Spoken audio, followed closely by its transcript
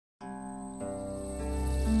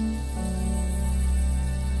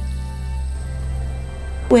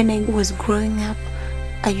When I was growing up,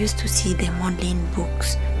 I used to see them only in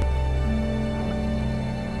books.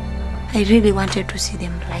 I really wanted to see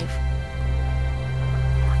them live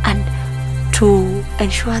and to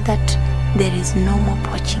ensure that there is no more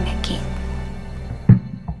poaching again.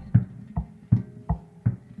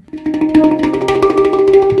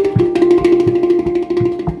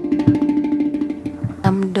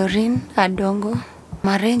 I'm Doreen Adongo. I'm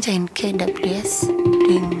a ranger in KWS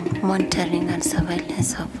doing monitoring and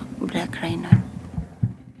surveillance of black rhino.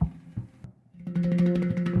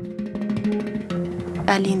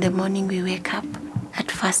 Early in the morning we wake up at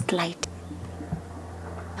first light.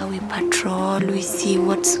 We patrol, we see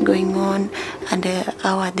what's going on and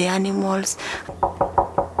how are the animals.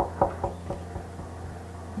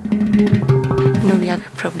 No, we have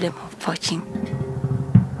a problem of poaching.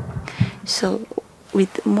 So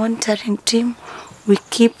with monitoring team, we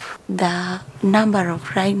keep the number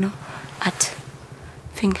of rhino at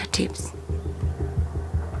fingertips.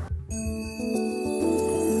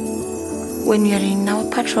 When we are in our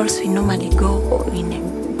patrols, we normally go in a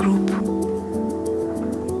group.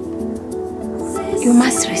 You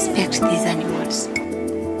must respect these animals.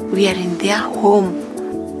 We are in their home.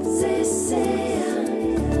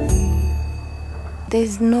 There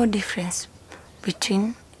is no difference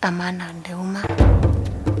between a man and a woman.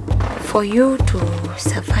 For you to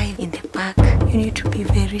survive in the park, you need to be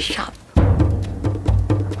very sharp.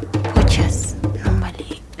 Poachers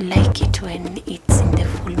normally like it when it's in the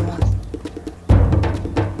full moon.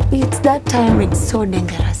 It's that time it's so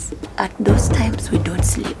dangerous. At those times we don't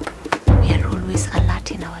sleep. We are always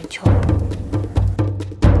alert in our job.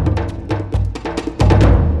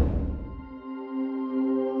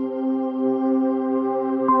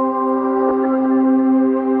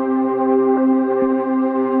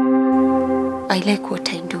 I like what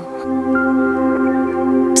I do.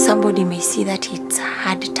 Somebody may see that it's a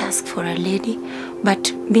hard task for a lady,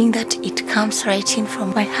 but being that it comes right in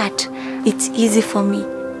from my heart, it's easy for me.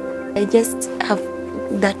 I just have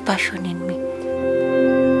that passion in me.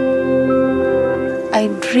 I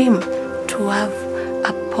dream to have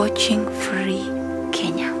a poaching-free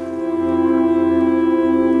Kenya.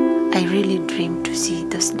 I really dream to see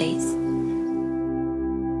those days.